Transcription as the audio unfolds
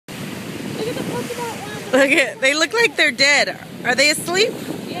Look at, they look like they're dead. Are they asleep?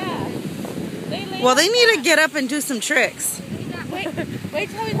 Yeah. Well, they need to get up and do some tricks. Wait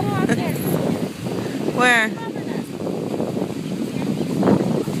till we go out there. Where?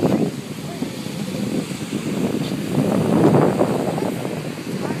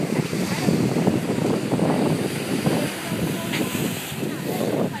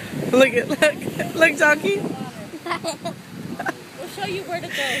 Look, Donkey. We'll show you where to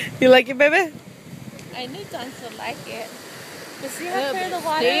go. You like it, baby? I knew Dunks would like it. But see how clear the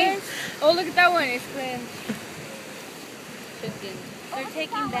water is? Oh, look at that one. It's clear. They're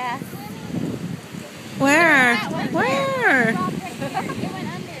taking baths. Where? Where?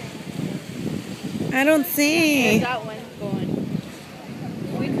 I don't see. That one's going.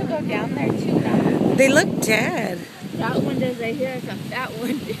 We could go down there too now. They look dead. That one does right here. That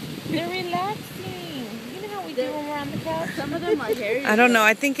one. They're relaxing. You know how we do when we're on the couch? Some of them are hairy. I don't know.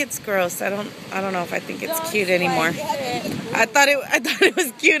 I think it's gross. I don't know if I think it's cute anymore. It. I thought it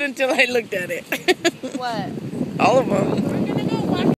was cute until I looked at it. What? All of them.